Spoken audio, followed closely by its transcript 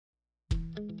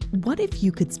What if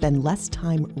you could spend less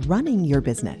time running your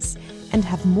business and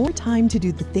have more time to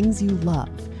do the things you love,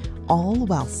 all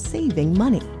while saving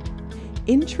money?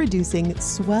 Introducing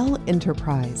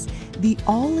SWELLEnterprise, the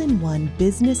all-in-one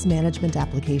business management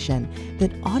application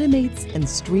that automates and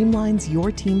streamlines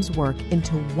your team's work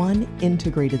into one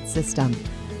integrated system.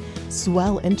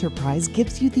 SWELLEnterprise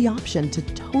gives you the option to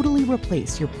totally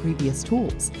replace your previous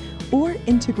tools or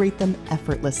integrate them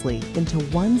effortlessly into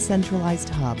one centralized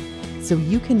hub so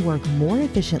you can work more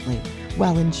efficiently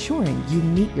while ensuring you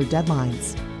meet your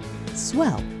deadlines.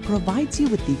 Swell provides you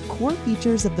with the core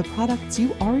features of the products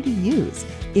you already use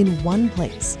in one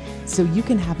place so you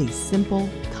can have a simple,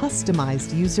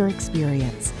 customized user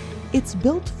experience. It's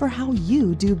built for how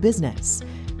you do business.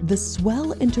 The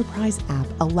SWELLEnterprise app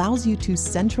allows you to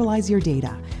centralize your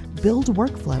data, build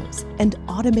workflows, and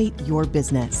automate your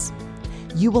business.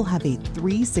 You will have a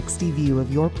 360 view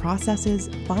of your processes,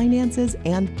 finances,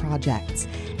 and projects,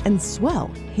 and Swell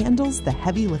handles the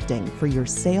heavy lifting for your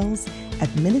sales,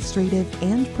 administrative,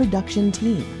 and production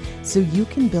team so you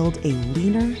can build a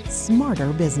leaner,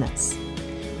 smarter business.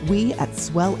 We at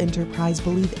SWELLEnterprise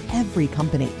believe every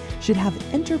company should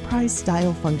have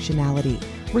enterprise-style functionality,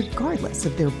 regardless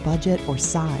of their budget or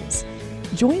size.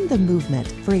 Join the movement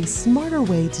for a smarter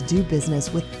way to do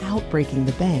business without breaking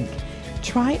the bank.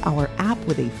 Try our app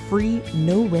with a free,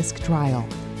 no-risk trial.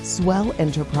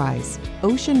 SWELLEnterprise,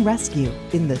 ocean rescue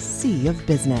in the sea of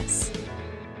business.